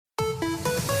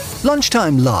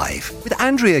Lunchtime Live with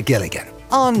Andrea Gilligan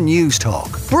on News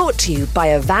Talk. Brought to you by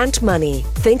Avant Money.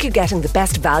 Think you're getting the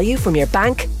best value from your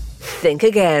bank? Think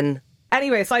again.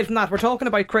 Anyway, aside from that, we're talking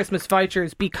about Christmas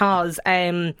vouchers because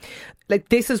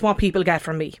this is what people get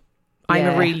from me. I'm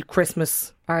a real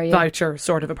Christmas voucher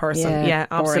sort of a person. Yeah,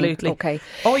 absolutely. Okay.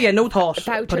 Oh yeah, no thought.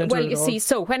 Voucher. Well, you see,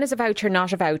 so when is a voucher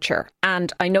not a voucher?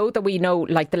 And I know that we know,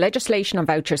 the legislation on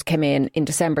vouchers came in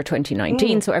December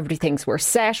 2019, so everybody thinks we're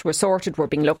set, we're sorted, we're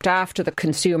being looked after, the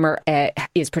consumer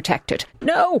is protected.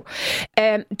 No.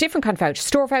 Different kind of voucher.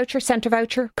 Store voucher, centre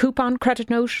voucher, coupon, credit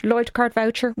note, loyalty card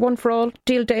voucher, one for all,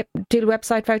 deal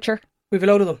website voucher. We've a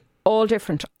load of them. All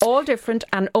different,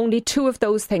 and only 2 of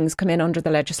those things come in under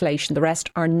the legislation. The rest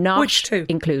are not Which 2?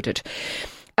 Included.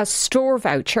 A store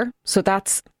voucher, so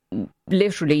that's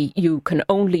literally you can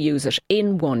only use it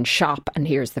in one shop, and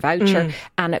here's the voucher,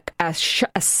 and a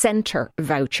centre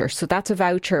voucher, so that's a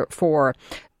voucher for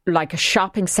like a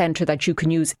shopping centre that you can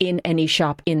use in any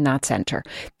shop in that centre.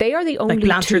 They are the only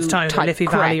like Blanchardstown or Liffey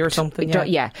Valley or something.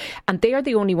 Yeah, and they are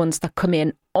the only ones that come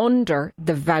in under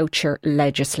the voucher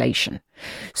legislation.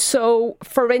 So,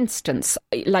 for instance,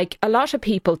 like a lot of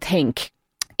people think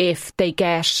if they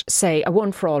get, say, a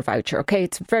one for all voucher, okay,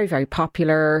 it's very, very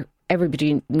popular.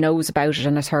 Everybody knows about it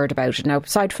and has heard about it. Now,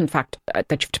 aside from the fact that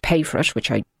you have to pay for it,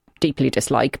 which I deeply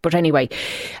dislike. But anyway,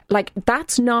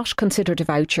 that's not considered a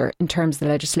voucher in terms of the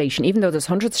legislation, even though there's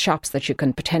hundreds of shops that you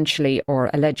can potentially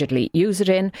or allegedly use it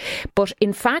in. But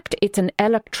in fact, it's an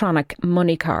electronic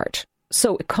money card.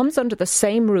 So it comes under the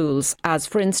same rules as,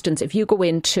 for instance, if you go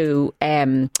into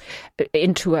a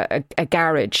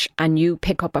garage and you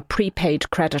pick up a prepaid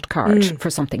credit card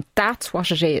for something. That's what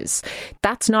it is.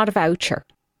 That's not a voucher.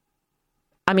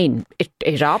 I mean,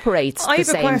 it operates the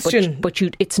same, question. but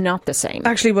it's not the same.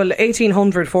 Actually, well,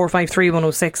 1800 453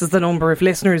 106 is the number. If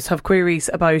listeners have queries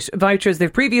about vouchers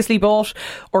they've previously bought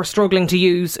or struggling to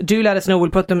use, do let us know.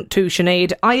 We'll put them to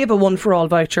Sinead. I have a one for all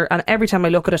voucher, and every time I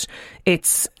look at it,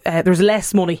 it's there's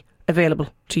less money available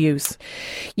to use.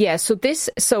 Yeah, so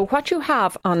what you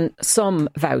have on some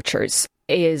vouchers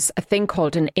is a thing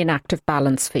called an inactive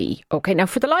balance fee. Okay, now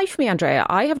for the life of me, Andrea,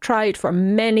 I have tried for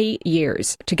many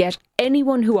years to get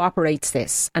anyone who operates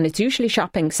this, and it's usually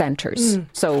shopping centres,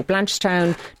 so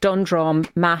Blanchardstown, Dundrum,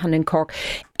 Mahon and Cork,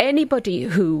 anybody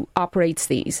who operates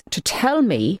these to tell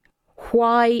me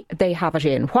why they have it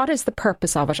in, what is the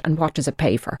purpose of it and what does it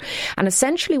pay for. And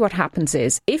essentially what happens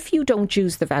is if you don't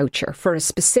use the voucher for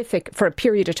a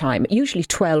period of time, usually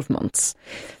 12 months,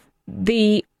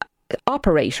 the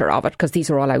operator of it, because these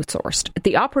are all outsourced,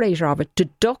 the operator of it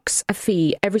deducts a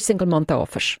fee every single month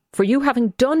off it for you having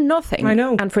done nothing. I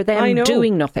know. And for them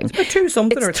doing nothing. It's about 2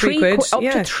 something or 3 quid. Up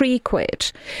to 3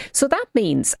 quid. So that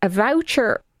means a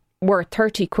voucher worth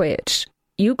 30 quid,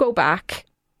 you go back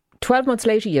 12 months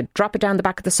later, you drop it down the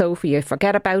back of the sofa, you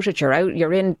forget about it, you're out,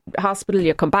 you're in hospital,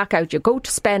 you come back out, you go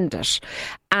to spend it,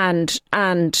 and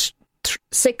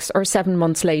 6 or 7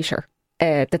 months later,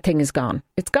 the thing is gone.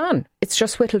 It's gone. It's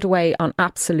just whittled away on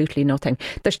absolutely nothing.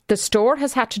 The store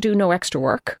has had to do no extra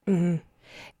work.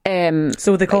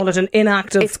 So they call it an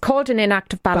inactive... It's called an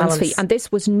inactive balance fee. And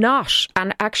this was not,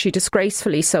 and actually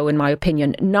disgracefully so in my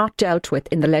opinion, not dealt with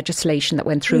in the legislation that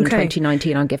went through in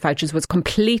 2019 on gift vouchers, was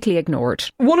completely ignored.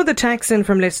 One of the texts in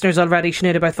from listeners already,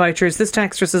 Sinead, about vouchers. This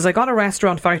texter says, I got a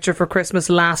restaurant voucher for Christmas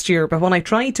last year, but when I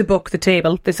tried to book the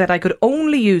table, they said I could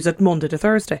only use it Monday to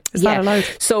Thursday. Is that allowed?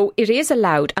 So it is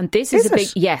allowed, and this is a big...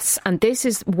 Yes, and this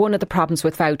is one of the problems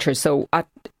with vouchers. So,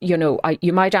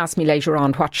 you might ask me later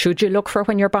on, what should you look for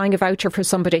when you're buying a voucher for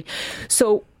somebody?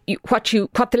 So what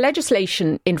the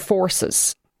legislation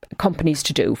enforces companies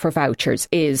to do for vouchers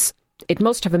is it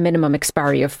must have a minimum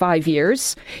expiry of 5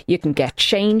 years. You can get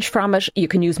change from it. You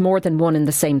can use more than one in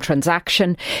the same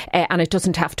transaction, and it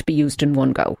doesn't have to be used in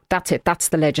one go. That's it. That's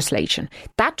the legislation.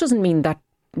 That doesn't mean that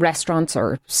restaurants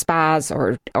or spas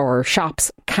or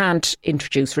shops can't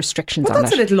introduce restrictions on it.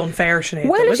 That's a little unfair, Sinead.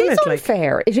 Well, it is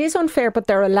unfair. It is unfair, but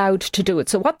they're allowed to do it.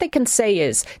 So what they can say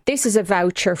is, this is a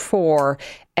voucher for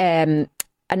an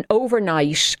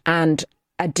overnight and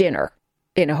a dinner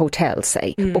in a hotel,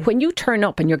 say. But when you turn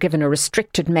up and you're given a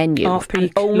restricted menu Off-peak,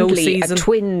 and only low-season. a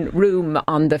twin room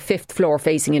on the 5th floor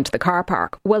facing into the car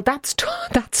park, well, that's tough.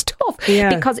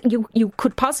 Yeah. Because you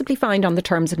could possibly find on the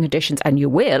terms and conditions, and you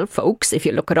will, folks, if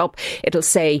you look it up, it'll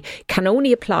say can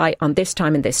only apply on this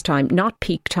time and this time, not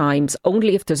peak times,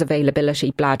 only if there's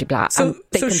availability, blah, blah, blah. So, and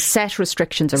they can set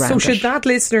restrictions around So it. should that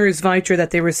listener's voucher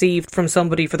that they received from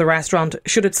somebody for the restaurant,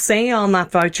 should it say on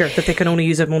that voucher that they can only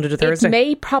use it Monday to Thursday? It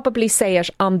may probably say it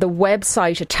on the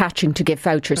website attaching to gift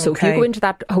vouchers. So if you go into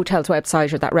that hotel's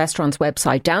website or that restaurant's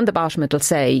website, down the bottom it'll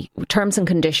say terms and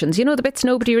conditions. You know the bits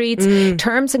nobody reads?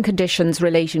 Terms and conditions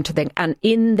relating to things. And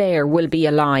in there will be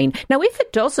a line. Now, if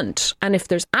it doesn't, and if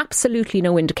there's absolutely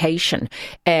no indication,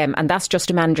 and that's just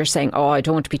a manager saying, oh, I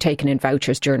don't want to be taking in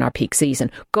vouchers during our peak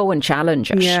season, go and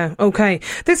challenge it. Yeah, okay.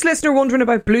 This listener wondering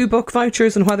about Blue Book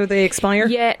vouchers and whether they expire.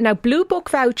 Yeah, now Blue Book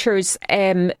vouchers,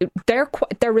 they're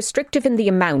restrictive in the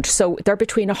amount. So they're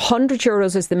between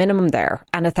 €100 is the minimum there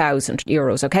and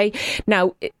 €1,000, okay?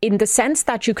 Now, in the sense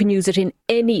that you can use it in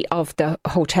any of the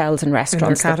hotels and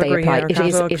restaurants that they apply,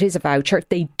 it is a voucher.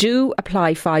 They do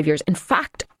apply 5 years. In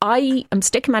fact, I am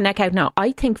sticking my neck out now.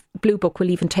 I think Blue Book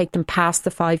will even take them past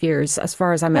the 5 years, as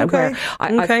far as I'm aware.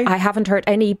 I haven't heard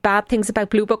any bad things about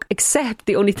Blue Book, except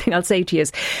the only thing I'll say to you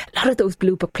is a lot of those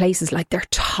Blue Book places, like they're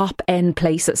top end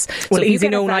places. Well, easy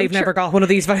known, I've never got one of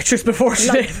these vouchers before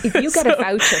today. Like, if you get a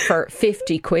voucher for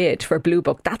 50 quid for Blue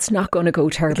Book, that's not going to go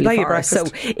terribly far. So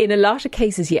in a lot of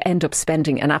cases, you end up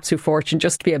spending an absolute fortune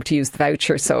just to be able to use the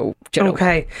voucher. So, you know.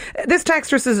 Okay. This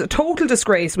texter says, a total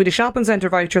disgrace. We had a shopping centre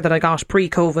voucher that I got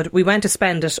pre-COVID. We went to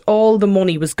spend it. All the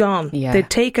money was gone. Yeah. They'd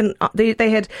taken, they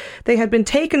had been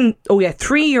taken,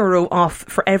 €3 off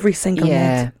for every single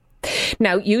month.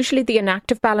 Now, usually the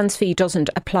inactive balance fee doesn't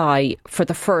apply for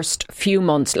the first few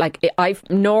months. Like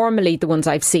normally the ones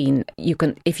I've seen, you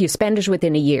can, if you spend it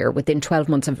within a year, within 12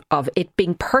 months of it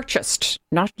being purchased,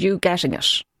 not you getting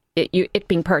it. It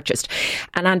being purchased.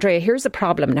 And Andrea, here's the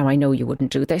problem. Now, I know you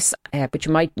wouldn't do this, but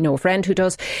you might know a friend who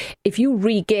does. If you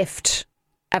re-gift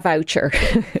a voucher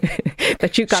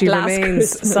that you got last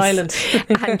Christmas silent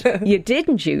and you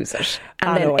didn't use it,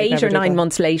 and then 8 or 9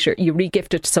 months later you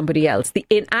re-gift it to somebody else, the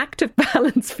inactive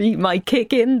balance fee might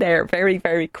kick in there very,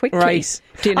 very quickly. Right.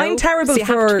 Do you know? I'm terrible so you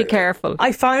have to be careful.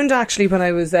 I found actually when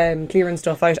I was clearing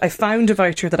stuff out, I found a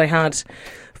voucher that I had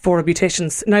for a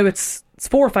beautician's. Now it's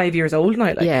 4 or 5 years old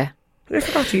now. Yeah. I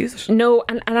forgot to use it. No,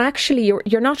 and actually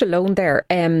you're not alone there.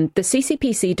 The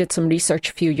CCPC did some research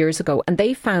a few years ago and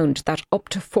they found that up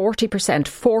to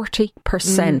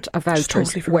 40% of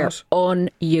vouchers were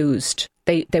unused.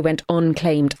 They went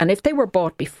unclaimed. And if they were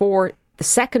bought before the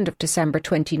 2nd of December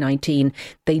 2019,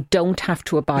 they don't have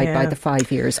to abide by the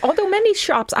 5 years. Although many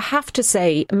shops, I have to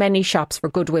say, many shops for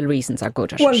goodwill reasons are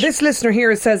good at it. Well, this listener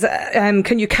here says,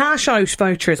 can you cash out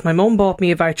vouchers? My mum bought me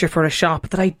a voucher for a shop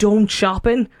that I don't shop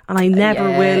in and I never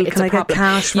will. Can I get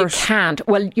cash for it? You can't.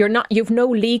 Well, you've no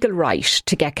legal right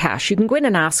to get cash. You can go in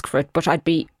and ask for it, but I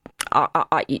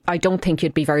don't think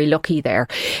you'd be very lucky there.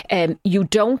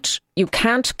 You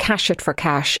can't cash it for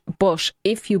cash, but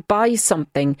if you buy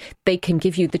something, they can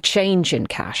give you the change in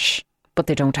cash, but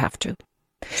they don't have to.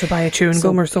 So buy a chewing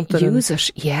gum or something. Use it,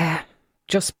 yeah.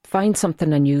 Just find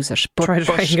something and use it. Try and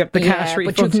get the cash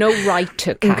refund. But you've no right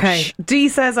to cash. Okay. Dee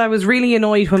says, I was really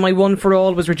annoyed when my one for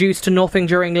all was reduced to nothing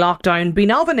during lockdown.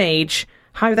 Being of an age,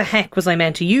 how the heck was I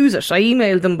meant to use it? I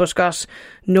emailed them but got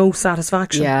no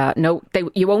satisfaction. Yeah, no,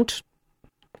 you won't.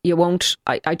 You won't.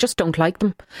 I just don't like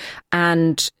them.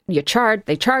 And they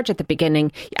charge at the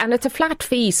beginning, and it's a flat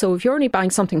fee. So if you're only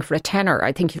buying something for a tenner,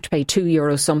 I think you have to pay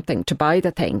 €2 something to buy the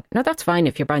thing. Now that's fine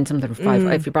if you're buying something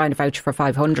for if you're buying a voucher for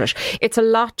 500. It's a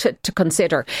lot to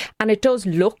consider, and it does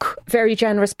look very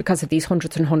generous because of these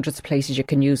hundreds and hundreds of places you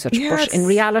can use it. Yeah, but in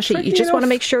reality, you just want to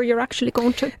make sure you're actually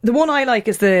going to. The one I like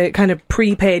is the kind of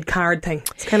prepaid card thing.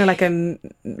 It's kind of like a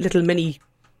little mini.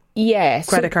 Yeah,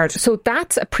 credit card. So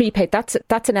that's a prepaid.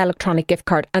 That's an electronic gift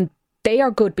card, and they are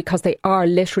good because they are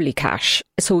literally cash.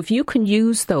 So if you can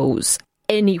use those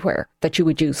anywhere that you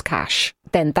would use cash,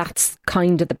 then that's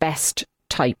kind of the best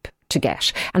type to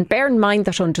get. And bear in mind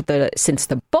that since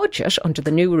the budget, under the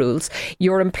new rules,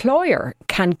 your employer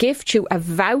can gift you a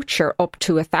voucher up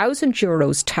to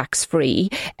 €1,000 tax free,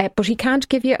 but he can't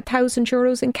give you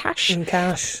 €1,000 in cash. In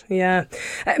cash, yeah.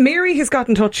 Mary has got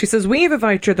in touch. She says, we have a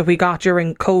voucher that we got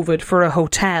during COVID for a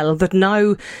hotel that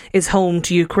now is home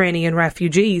to Ukrainian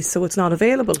refugees, so it's not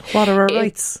available. What are our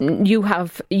rights?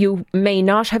 You may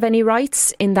not have any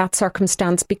rights in that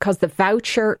circumstance because the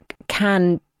voucher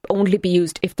can only be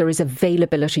used if there is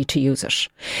availability to use it.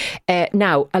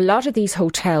 Now, a lot of these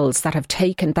hotels that have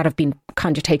been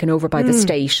kind of taken over by the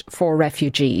state for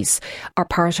refugees are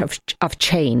part of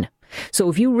chain. So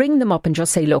if you ring them up and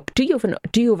just say, look, do you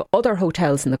have other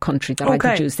hotels in the country that I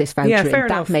could use this voucher in?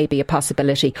 That may be a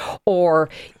possibility. Or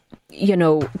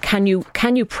can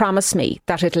you promise me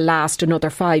that it'll last another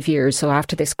 5 years? So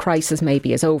after this crisis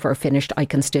maybe is over, finished, I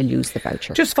can still use the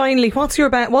voucher. Just finally, what's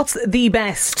the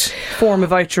best form of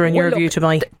voucher in your view to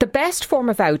buy? The best form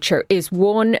of voucher is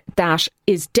one that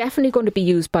is definitely going to be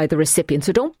used by the recipient.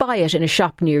 So don't buy it in a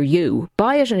shop near you.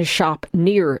 Buy it in a shop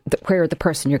near where the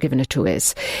person you're giving it to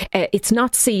is. It's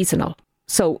not seasonal.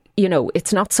 So,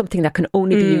 it's not something that can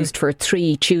only be used for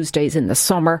 3 Tuesdays in the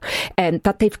summer, and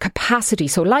that they've capacity.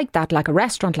 So like that, like a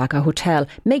restaurant, like a hotel,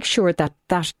 make sure that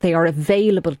they are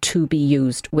available to be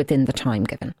used within the time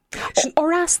given.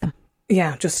 Or ask them.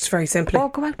 Yeah, just very simply. Or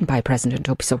go out and buy a present and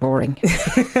don't be so boring.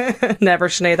 Never,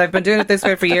 Sinead. I've been doing it this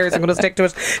way for years. I'm going to stick to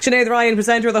it. Sinead Ryan,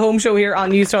 presenter of the Home Show here on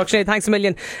News Talk. Sinead, thanks a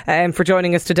million for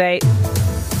joining us today.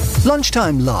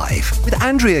 Lunchtime Live with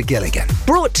Andrea Gilligan.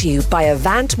 Brought to you by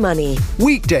Avant Money.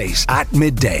 Weekdays at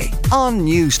midday on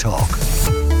News Talk.